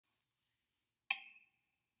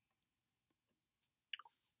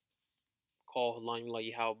call Halim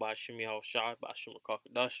Yahweh Bashim Yahweh Shai Bashim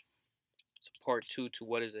Kakadash. It's part 2 to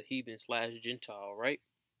what is a heathen / Gentile, right?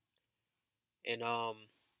 And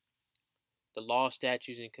the law,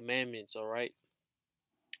 statutes, and commandments, all right,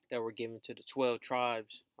 that were given to the 12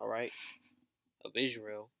 tribes, all right, of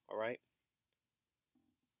Israel, all right.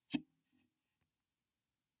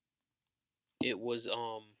 It was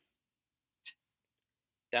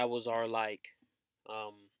that was our like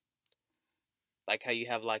how you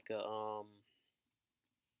have like a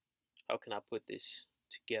how can I put this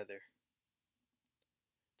together?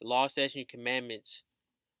 The law, statutes, and commandments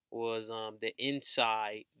was the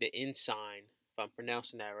ensign, if I'm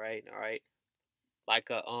pronouncing that right, all right, like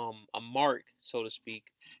a mark, so to speak,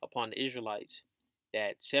 upon the Israelites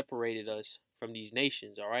that separated us from these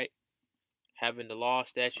nations, all right. Having the law,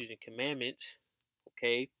 statutes, and commandments,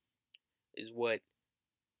 okay, is what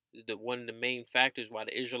is the one of the main factors why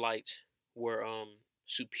the Israelites were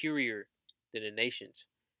superior than the nations.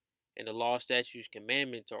 And the law, statutes,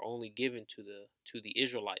 commandments are only given to the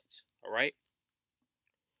Israelites. All right.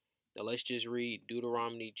 Now let's just read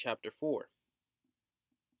Deuteronomy chapter 4.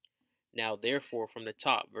 Now therefore, from the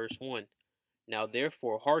top, verse 1. Now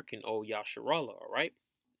therefore hearken, O Yasharallah, all right?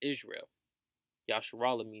 Israel.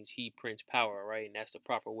 Yasharallah means he, prince, power, all right? And that's the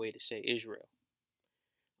proper way to say Israel.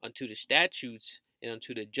 Unto the statutes and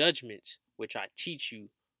unto the judgments which I teach you,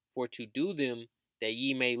 for to do them, that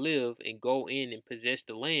ye may live and go in and possess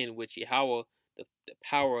the land which Yahweh, the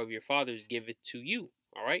power of your fathers, giveth to you.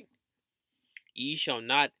 All right. Ye shall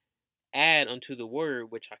not add unto the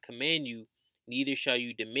word which I command you, neither shall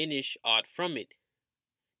you diminish aught from it,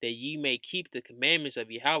 that ye may keep the commandments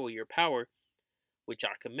of Yahweh your power, which I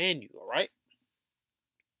command you. All right.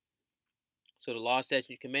 So the law,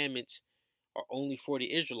 statutes, commandments are only for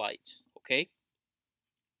the Israelites. Okay.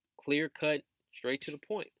 Clear cut, straight to the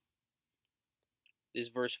point. This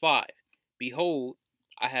is verse 5. Behold,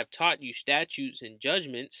 I have taught you statutes and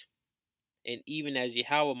judgments, and even as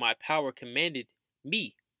Yahweh my power commanded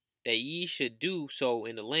me, that ye should do so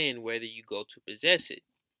in the land whether you go to possess it.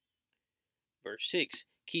 Verse 6.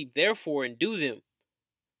 Keep therefore and do them,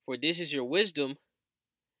 for this is your wisdom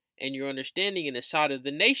and your understanding in the sight of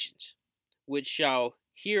the nations, which shall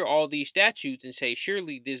hear all these statutes and say,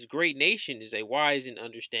 surely this great nation is a wise and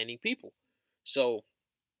understanding people. So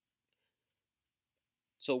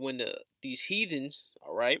when these heathens,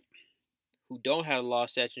 all right, who don't have the law,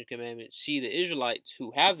 statutes, and commandments, see the Israelites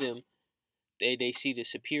who have them, they see the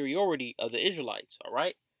superiority of the Israelites, all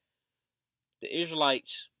right? The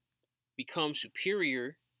Israelites become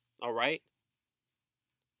superior, all right,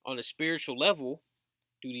 on a spiritual level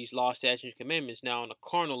through these law, statutes, and commandments. Now, on a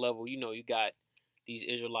carnal level, you got these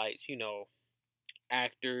Israelites,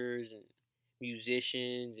 actors and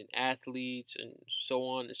musicians and athletes and so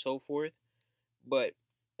on and so forth. But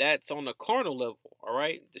that's on the carnal level, all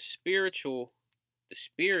right? The spirit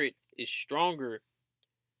is stronger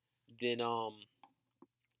than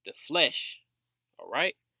the flesh, all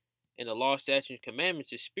right? And the law, statutes, and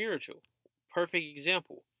commandments is spiritual. Perfect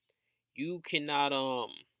example. You cannot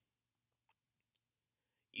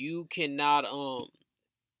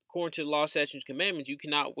according to the law, statutes, and commandments, you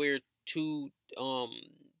cannot wear two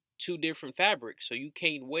different fabrics. So you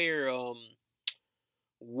can't wear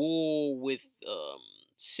wool with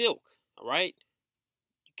silk, all right?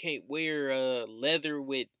 You can't wear leather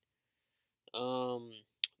with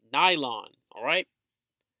nylon, all right?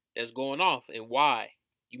 That's going off. And why?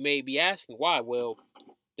 You may be asking why. Well,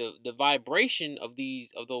 the vibration of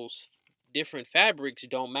those different fabrics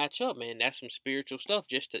don't match up, man. That's some spiritual stuff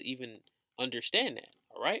just to even understand that,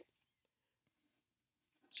 all right?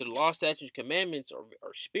 So the law, statutes, commandments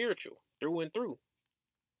are spiritual through and through.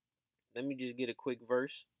 Let me just get a quick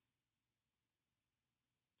verse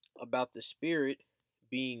about the spirit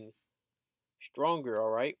being stronger,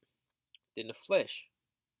 all right, than the flesh.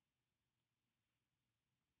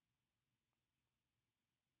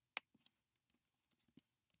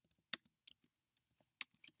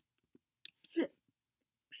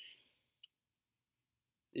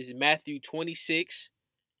 This is Matthew 26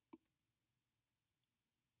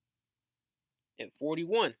 and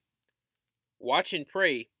 41. Watch and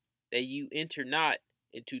pray that you enter not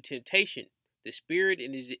into temptation. The spirit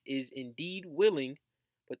is indeed willing,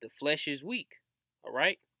 but the flesh is weak. All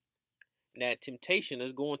right? And that temptation,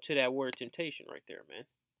 let's go into that word temptation right there, man.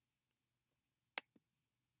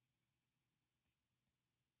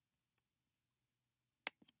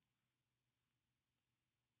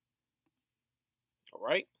 All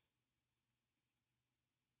right?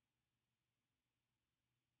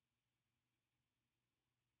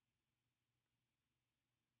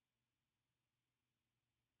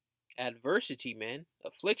 Adversity, man.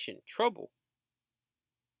 Affliction, trouble.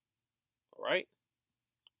 All right,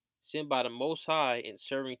 sent by the Most High and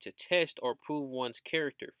serving to test or prove one's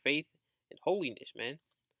character, faith, and holiness, man.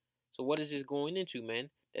 So what is this going into, man?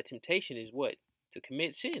 That temptation is what? To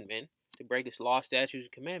commit sin, man. To break His law, statutes,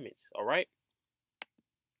 and commandments. All right.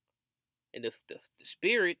 And the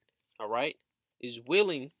spirit, all right, is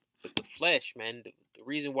willing, but the flesh, man. The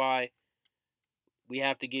reason why we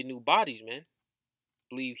have to get new bodies, man. I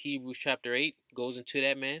believe Hebrews chapter 8 goes into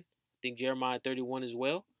that, man. I think Jeremiah 31 as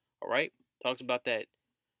well. All right. Talks about that.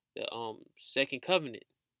 The second covenant,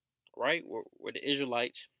 right? Where the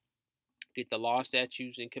Israelites get the law,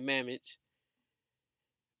 statutes, and commandments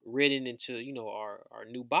written into, our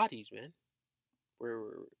new bodies, man.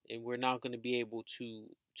 We're not going to be able to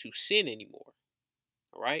sin anymore.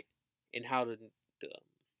 All right. And how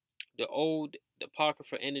the old, the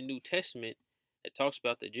Apocrypha, and the New Testament that talks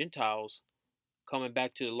about the Gentiles coming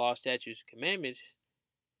back to the law, statutes, and commandments,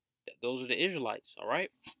 those are the Israelites, all right?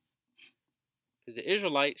 Because the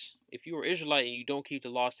Israelites, if you are Israelite and you don't keep the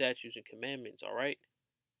law, statutes, and commandments, all right,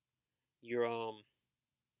 you're a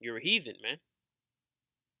heathen, man.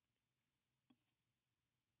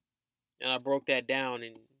 And I broke that down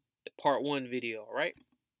in the part 1 video, all right?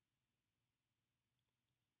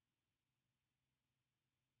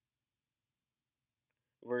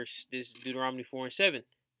 This is Deuteronomy 4 and 7.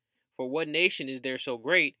 For what nation is there so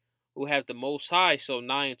great who have the Most High so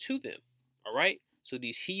nigh unto them? All right? So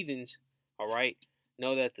these heathens, all right,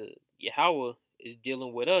 know that the Yahweh is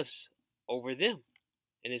dealing with us over them.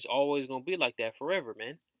 And it's always going to be like that forever,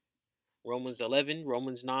 man. Romans 11,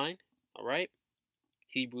 Romans 9, all right?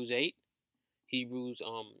 Hebrews 8,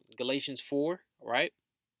 Galatians 4, all right?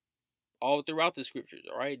 All throughout the scriptures,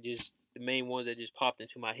 all right? Just the main ones that just popped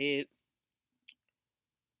into my head.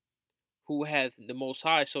 Who hath the Most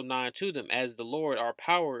High so nigh unto them, as the Lord our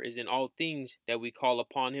power is in all things that we call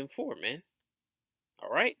upon Him for, man. All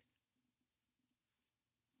right?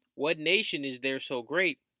 What nation is there so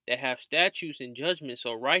great that have statutes and judgments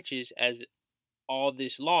so righteous as all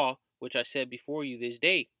this law which I set before you this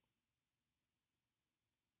day?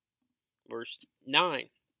 Verse 9.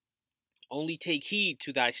 Only take heed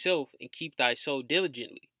to thyself and keep thy soul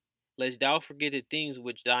diligently, lest thou forget the things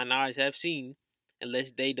which thine eyes have seen, and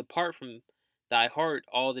lest they depart from thy heart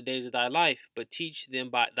all the days of thy life, but teach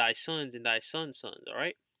them by thy sons and thy sons' sons. All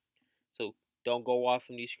right? So don't go off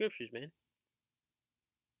from these scriptures, man.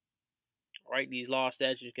 All right? These laws,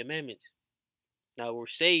 statutes, commandments. Now we're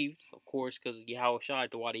saved, of course, because of Yahweh Shai,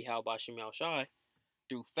 Tawadi Yahweh Shem Shai,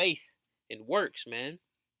 through faith and works, man.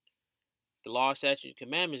 The law, statutes, and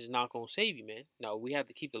commandments is not going to save you, man. Now, we have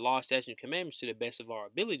to keep the law, statutes, and commandments to the best of our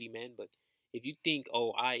ability, man. But if you think,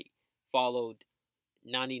 oh, I followed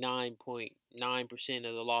 99.9%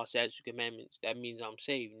 of the law, statutes, and commandments, that means I'm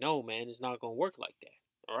saved. No, man, it's not going to work like that.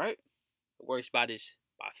 All right? It works by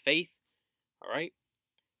faith. All right?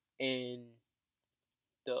 And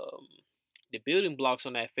the building blocks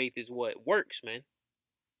on that faith is what works, man.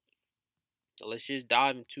 So let's just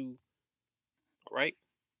dive into, all right?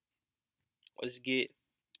 Let's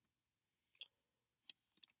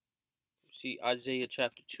see Isaiah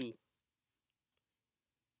chapter 2.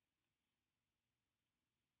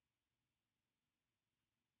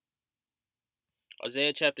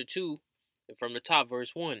 Isaiah chapter 2, and from the top,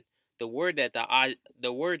 verse 1. The word that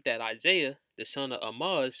Isaiah, the son of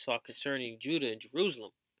Amoz, saw concerning Judah and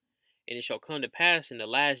Jerusalem. And it shall come to pass in the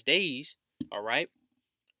last days, all right?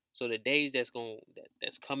 So the days that's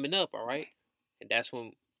coming up, all right? And that's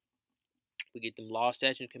when we get them law,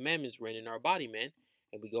 statutes, and commandments written in our body, man.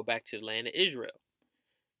 And we go back to the land of Israel.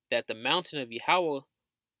 That the mountain of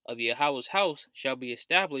Yahweh's house shall be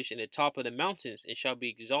established in the top of the mountains, and shall be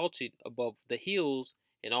exalted above the hills,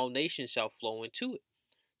 and all nations shall flow into it.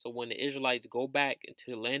 So when the Israelites go back into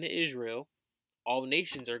the land of Israel, all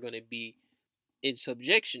nations are going to be in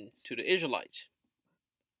subjection to the Israelites.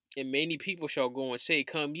 And many people shall go and say,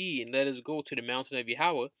 Come ye, and let us go to the mountain of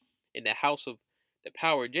Yahweh, in the house of the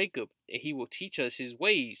power of Jacob, and he will teach us his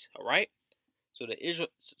ways. All right? So the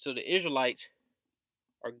Israelites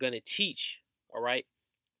are going to teach, all right,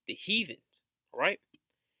 the heathens, all right?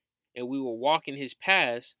 And we will walk in his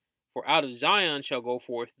paths, for out of Zion shall go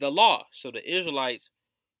forth the law. So the Israelites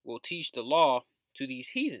will teach the law to these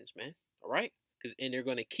heathens, man, all right? And they're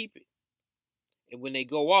going to keep it. And when they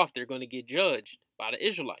go off, they're going to get judged by the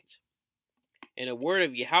Israelites. And a word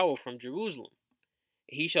of Yahweh from Jerusalem.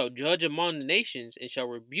 He shall judge among the nations, and shall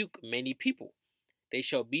rebuke many people. They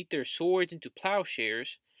shall beat their swords into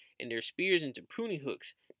plowshares, and their spears into pruning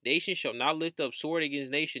hooks. Nation shall not lift up sword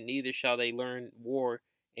against nation, neither shall they learn war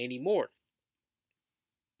any more.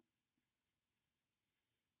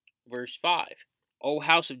 Verse 5. O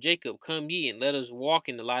house of Jacob, come ye, and let us walk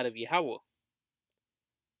in the light of Yahweh.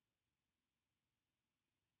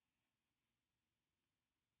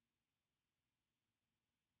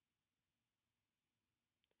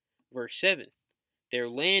 Verse 7. Their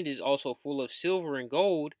land is also full of silver and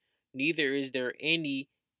gold, neither is there any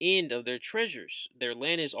end of their treasures. Their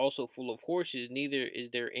land is also full of horses, neither is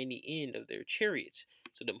there any end of their chariots.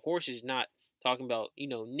 So them horses not talking about,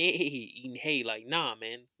 nay, eating hay. Like, nah,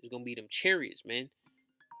 man. It's gonna be them chariots, man.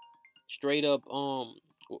 Straight up,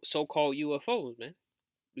 so-called UFOs, man.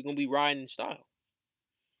 We're gonna be riding in style.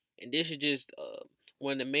 And this is just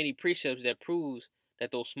one of the many precepts that proves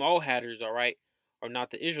that those small hatters, all right, are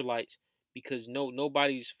not the Israelites, because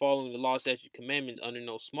nobody's following the law, statutes, commandments under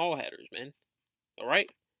no small hatters, man. All right.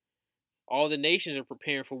 All the nations are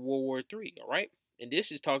preparing for World War III. All right. And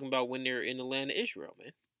this is talking about when they're in the land of Israel,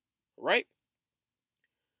 man. All right.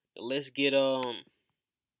 Now let's get let's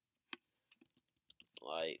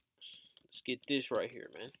get this right here,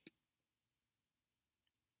 man.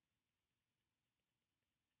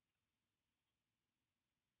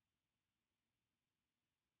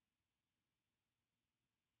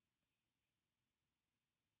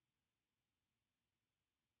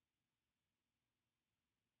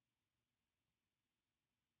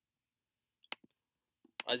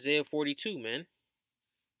 Isaiah 42, man.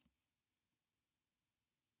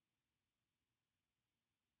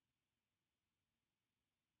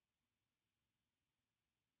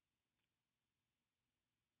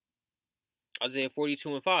 Isaiah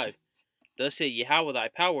 42 and 5. Thus said Yahweh thy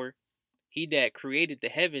power, he that created the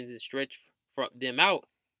heavens and stretched them out,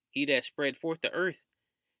 he that spread forth the earth,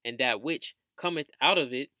 and that which cometh out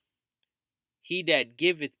of it, he that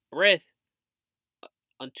giveth breath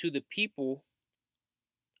unto the people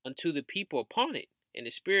upon it, and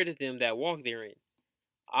the spirit of them that walk therein.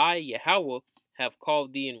 I, Yahweh, have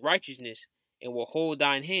called thee in righteousness, and will hold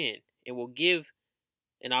thine hand, and will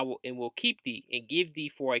keep thee, and give thee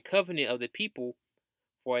for a covenant of the people,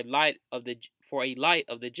 for a light of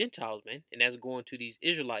the Gentiles, man. And that's going to these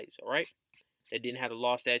Israelites, all right, that didn't have the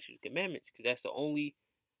law, statutes, and commandments, because that's the only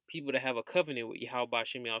people that have a covenant with Yahweh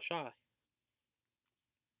Ba'Shem Yahushua.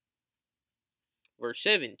 Verse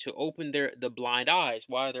 7, to open the blind eyes.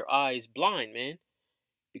 Why are their eyes blind, man?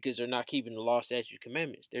 Because they're not keeping the law, statutes,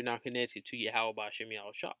 commandments. They're not connected to Yahweh Ba'Shem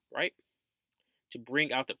Yahushua, right? To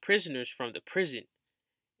bring out the prisoners from the prison,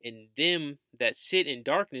 and them that sit in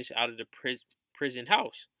darkness out of the prison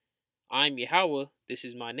house. I am Yahweh, this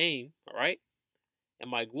is my name, all right?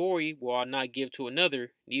 And my glory will I not give to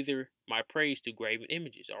another, neither my praise to graven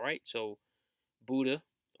images, all right? So, Buddha,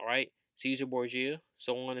 all right? Caesar Borgia,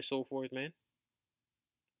 so on and so forth, man.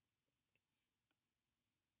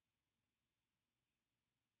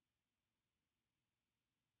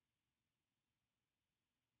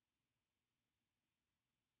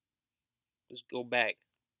 Let's go back.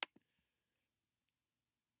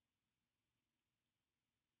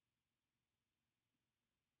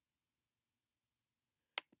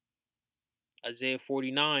 Isaiah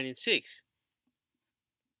 49 and 6.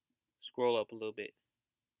 Scroll up a little bit.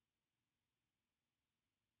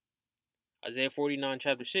 Isaiah 49,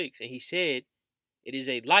 chapter 6. And he said, it is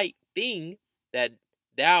a light thing that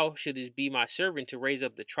thou shouldest be my servant to raise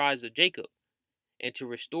up the tribes of Jacob, and to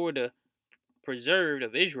restore the preserved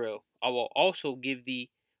of Israel. I will also give thee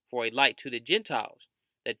for a light to the Gentiles,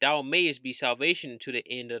 that thou mayest be salvation to the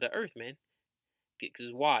end of the earth, man.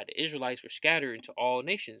 Because why? The Israelites were scattered into all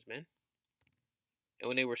nations, man. And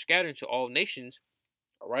when they were scattered into all nations,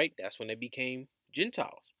 all right, that's when they became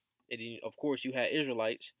Gentiles. And then, of course, you had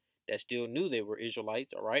Israelites that still knew they were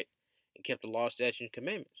Israelites, all right, and kept the law, statutes, and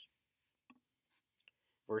commandments.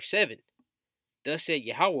 Verse 7. Thus said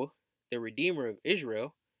Yahweh, the Redeemer of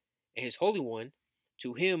Israel, and his Holy One,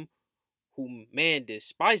 to him whom man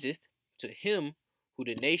despiseth, to him who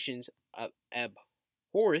the nations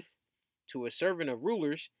abhorreth, to a servant of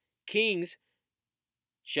rulers, kings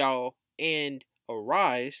shall and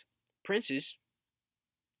arise, princes,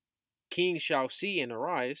 kings shall see and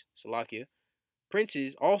arise, Salakia,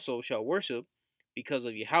 princes also shall worship, because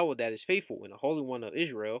of Yahweh that is faithful, and the Holy One of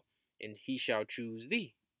Israel, and he shall choose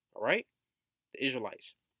thee. All right? The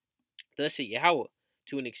Israelites. Thus said Yahweh,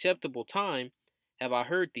 to an acceptable time have I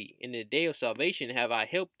heard thee. In the day of salvation have I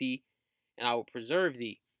helped thee, and I will preserve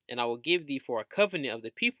thee, and I will give thee for a covenant of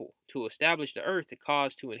the people, to establish the earth, the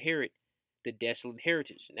cause to inherit the desolate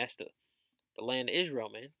heritage. And that's the land of Israel,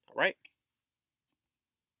 man. All right?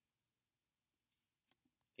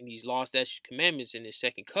 And these laws, statutes, commandments in this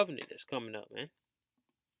second covenant that's coming up, man.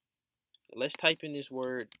 Let's type in this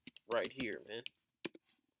word right here, man.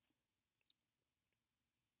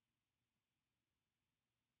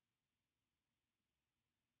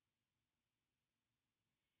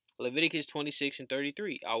 Leviticus 26 and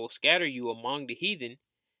 33. I will scatter you among the heathen,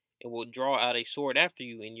 and will draw out a sword after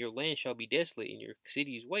you, and your land shall be desolate, and your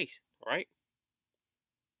cities waste. All right?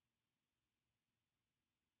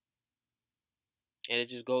 And it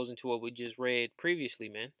just goes into what we just read previously,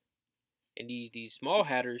 man. And these small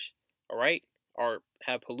hatters, all right,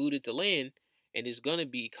 have polluted the land, and it's gonna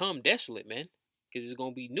become desolate, man, because it's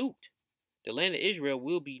gonna be nuked. The land of Israel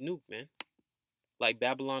will be nuked, man, like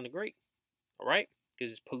Babylon the Great, all right,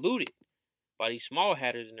 because it's polluted by these small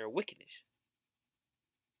hatters and their wickedness.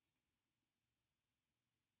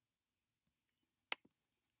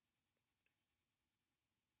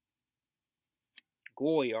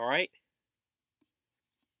 Goy, all right,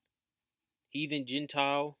 heathen,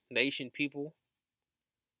 Gentile, nation, people,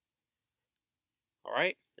 all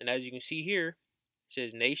right. And as you can see here, it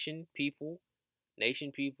says nation, people,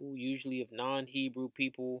 usually of non-Hebrew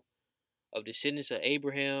people, of descendants of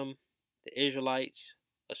Abraham, the Israelites,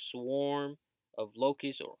 a swarm of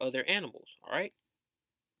locusts or other animals. All right.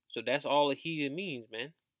 So that's all a heathen means,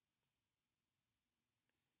 man.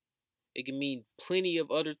 It can mean plenty of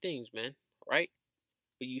other things, man. Right?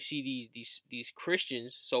 But you see these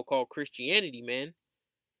Christians, so-called Christianity, man,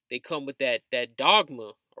 they come with that dogma,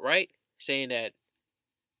 all right, saying that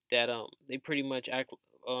they pretty much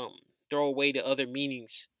um throw away the other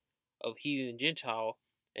meanings of heathen and Gentile,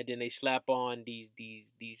 and then they slap on these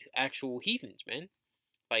actual heathens, man,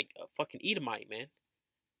 like a fucking Edomite, man.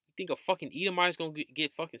 You think a fucking Edomite's gonna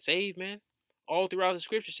get fucking saved, man? All throughout the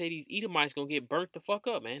scripture say these Edomites gonna get burnt the fuck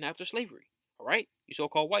up, man, after slavery. All right, you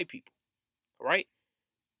so-called white people. All right,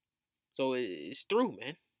 so it's through,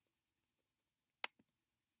 man.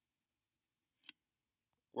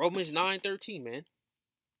 Romans 9:13, man.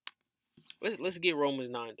 Let's get Romans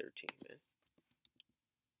 9:13, man.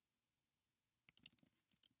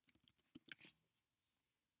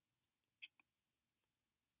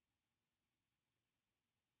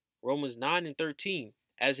 Romans 9:13.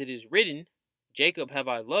 As it is written, Jacob have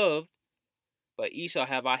I loved, but Esau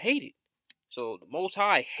have I hated. So the Most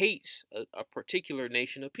High hates a particular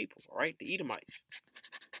nation of people, all right? The Edomites,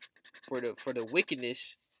 for the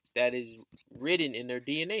wickedness that is written in their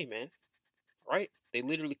DNA, man. All right? They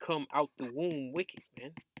literally come out the womb wicked,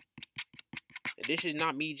 man. And this is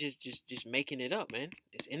not me just making it up, man.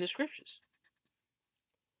 It's in the scriptures.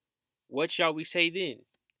 What shall we say then?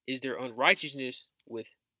 Is there unrighteousness with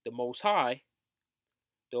the Most High?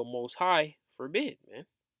 The Most High forbid, man.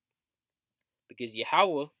 Because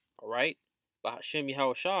Yahweh, all right, by Hashem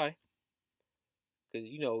Yahweh Shai, because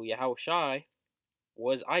you know Yahweh Shai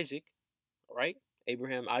was Isaac, all right,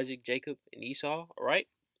 Abraham, Isaac, Jacob, and Esau, all right.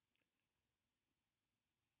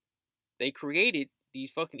 They created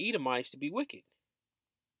these fucking Edomites to be wicked.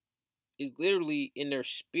 It's literally in their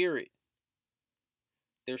spirit.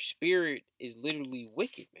 Their spirit is literally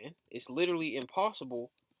wicked, man. It's literally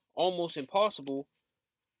impossible, almost impossible,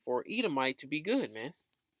 for Edomite to be good, man.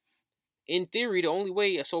 In theory, the only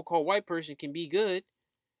way a so-called white person can be good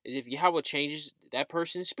is if Yahweh changes that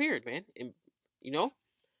person's spirit, man. And you know,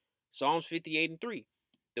 Psalms 58:3.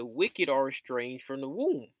 The wicked are estranged from the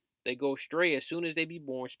womb. They go astray as soon as they be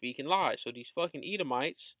born, speaking lies. So these fucking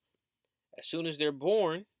Edomites, as soon as they're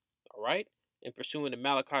born, all right, and pursuing the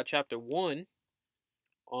Malachi chapter 1,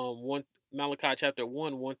 Malachi chapter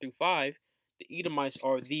 1, 1 through 5, the Edomites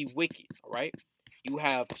are the wicked, all right? You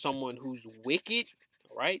have someone who's wicked,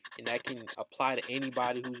 all right? And that can apply to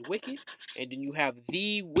anybody who's wicked. And then you have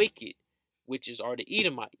the wicked, which are the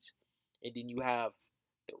Edomites. And then you have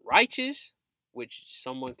the righteous, which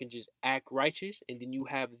someone can just act righteous. And then you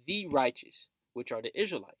have the righteous, which are the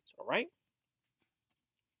Israelites, all right?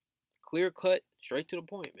 Clear cut, straight to the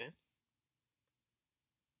point, man.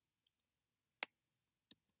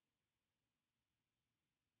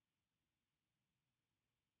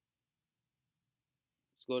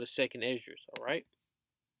 Let's go to 2nd Esdras, all right?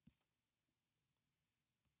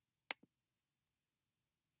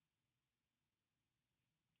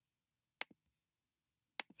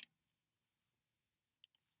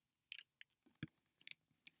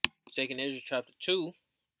 Second Ezra chapter 2.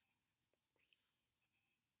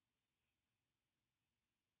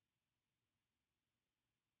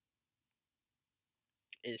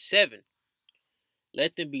 And 7.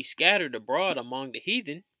 Let them be scattered abroad among the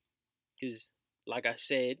heathen. Because, like I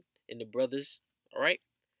said, in the brothers, all right,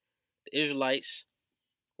 the Israelites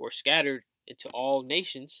were scattered into all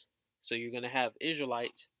nations. So you're going to have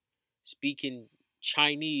Israelites speaking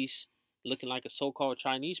Chinese, looking like a so-called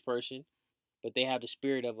Chinese person, but they have the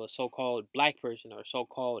spirit of a so-called black person or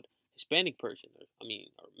so-called Hispanic person, or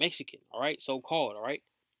Mexican, all right, so-called, all right,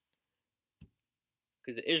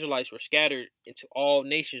 because the Israelites were scattered into all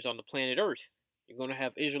nations on the planet Earth. You're going to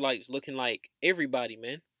have Israelites looking like everybody,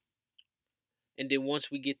 man. And then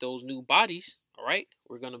once we get those new bodies, all right,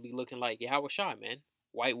 we're going to be looking like Yahweh Shai, man.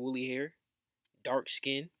 White woolly hair, dark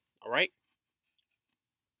skin, all right?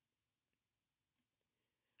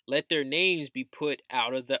 let their names be put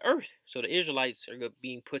out of the earth. So the Israelites are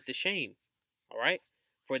being put to shame. All right,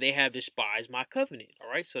 for they have despised my covenant. All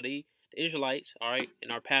right, so the Israelites. All right,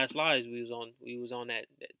 in our past lives, we was on that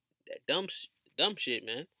dumb shit,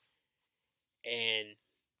 man, and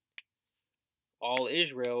all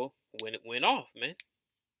Israel went off, man.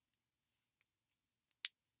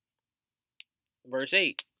 Verse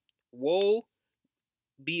 8. Woe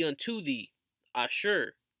be unto thee,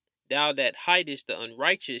 Ashur, thou that hidest the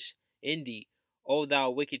unrighteous in thee, O thou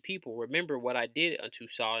wicked people. Remember what I did unto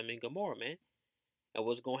Sodom and Gomorrah, man. And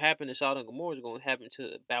what's going to happen to Sodom and Gomorrah is going to happen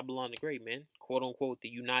to Babylon the Great, man. Quote unquote, the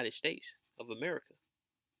United States of America.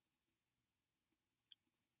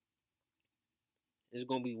 It's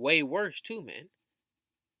going to be way worse, too, man.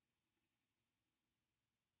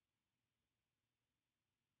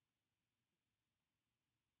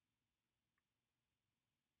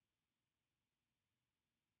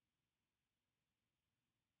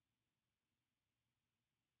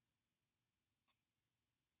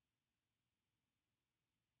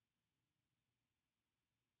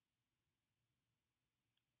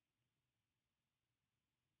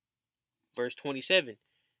 Verse 27.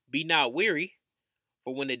 Be not weary,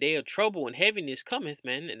 for when the day of trouble and heaviness cometh,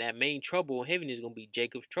 man, and that main trouble and heaviness is going to be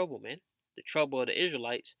Jacob's trouble, man. The trouble of the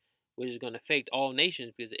Israelites, which is going to affect all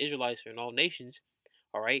nations because the Israelites are in all nations,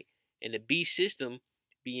 all right? And the beast system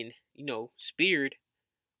being, speared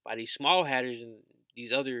by these small hatters and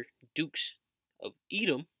these other dukes of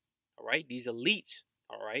Edom, all right? These elites,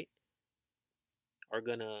 all right, are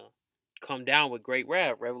going to come down with great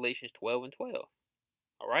wrath, Revelations 12 and 12,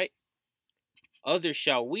 all right? Others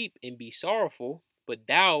shall weep and be sorrowful, but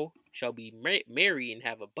thou shalt be merry and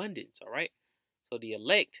have abundance, all right? So the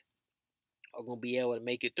elect are going to be able to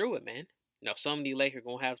make it through it, man. Now, some of the elect are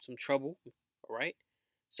going to have some trouble, all right?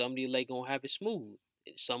 Some of the elect going to have it smooth.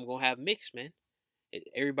 And some going to have mixed, man.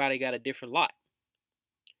 Everybody got a different lot.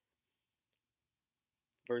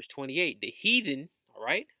 Verse 28, the heathen, all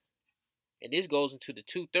right? And this goes into the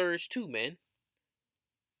 2/3 too, man.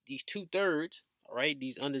 These 2/3, all right?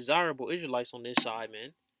 These undesirable Israelites on this side,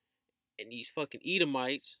 man. And these fucking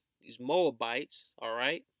Edomites, these Moabites, all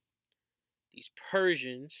right? These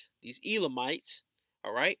Persians, these Elamites,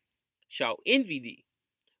 all right, shall envy thee,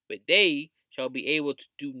 but they shall be able to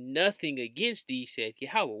do nothing against thee, said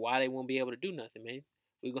Yahweh. Why they won't be able to do nothing, man?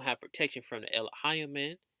 We're going to have protection from the Elohim,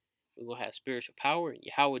 man. We're going to have spiritual power, and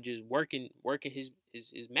Yahweh just working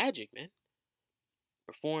his magic, man.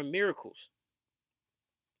 Perform miracles.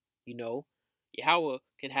 Yahweh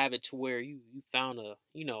can have it to where you found a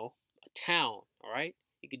town, all right?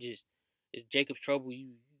 You could just, it's Jacob's trouble,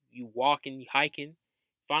 you walking, you hiking,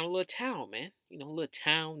 find a little town, man. A little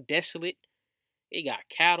town, desolate. They got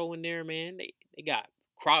cattle in there, man. They got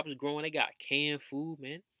crops growing. They got canned food,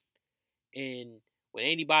 man. And when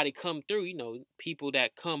anybody come through, people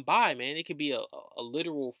that come by, man, it could be a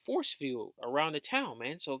literal force field around the town,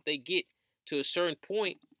 man. So if they get to a certain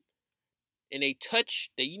point and they touch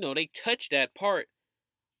that part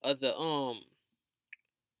of the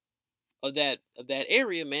of that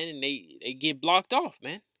area, man, and they get blocked off,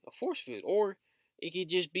 man. A force field, or it could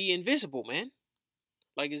just be invisible, man.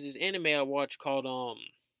 Like it's this anime I watched called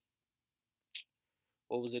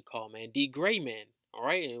what was it called, man? The Gray Man. All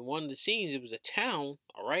right, and one of the scenes it was a town,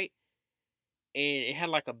 all right, and it had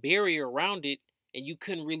like a barrier around it, and you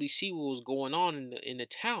couldn't really see what was going on in the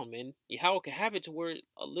town, man. How it could have it to where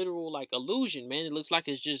a literal like illusion, man. It looks like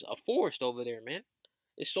it's just a forest over there, man.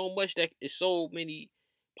 It's so much that it's so many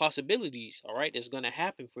possibilities, all right, that's gonna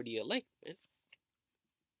happen for the elect, man.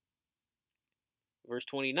 Verse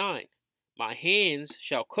 29. My hands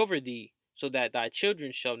shall cover thee, so that thy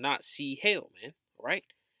children shall not see hell, man. All right?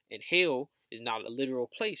 And hell is not a literal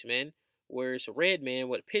place, man, where it's a red man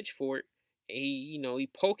with a pitchfork and he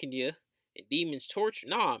poking you and demons torture.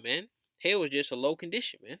 Nah, man. Hell is just a low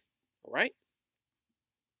condition, man. All right?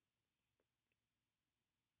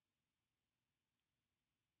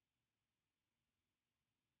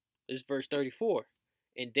 This is verse 34.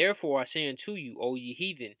 And therefore I say unto you, O ye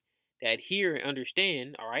heathen, that hear and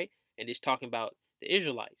understand, all right? And it's talking about the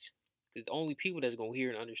Israelites. Because the only people that's going to hear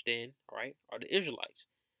and understand, all right, are the Israelites.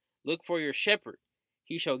 Look for your shepherd.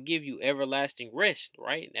 He shall give you everlasting rest,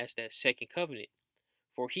 right? And that's that second covenant.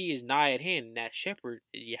 For he is nigh at hand, and that shepherd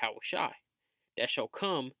is Yahweh Shai. That shall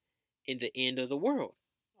come in the end of the world.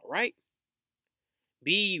 All right?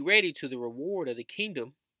 Be ye ready to the reward of the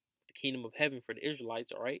kingdom of heaven for the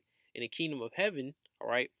Israelites, all right? In the kingdom of heaven, all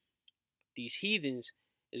right, these heathens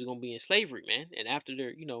is going to be in slavery, man. And after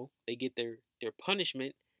they get their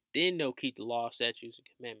punishment, then they'll keep the law, statutes, and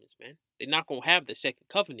commandments, man. They're not going to have the second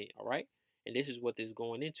covenant, all right? And this is what this is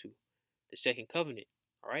going into, the second covenant,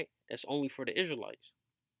 All right? That's only for the Israelites.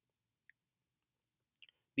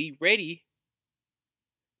 Be ready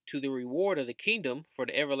to the reward of the kingdom, for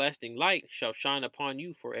the everlasting light shall shine upon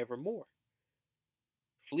you forevermore.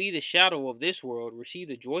 Flee the shadow of this world, receive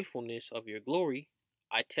the joyfulness of your glory.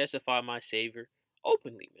 I testify my Savior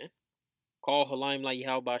openly, man. Call Halim La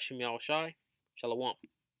Yahweh Bashim Shai. Shalom.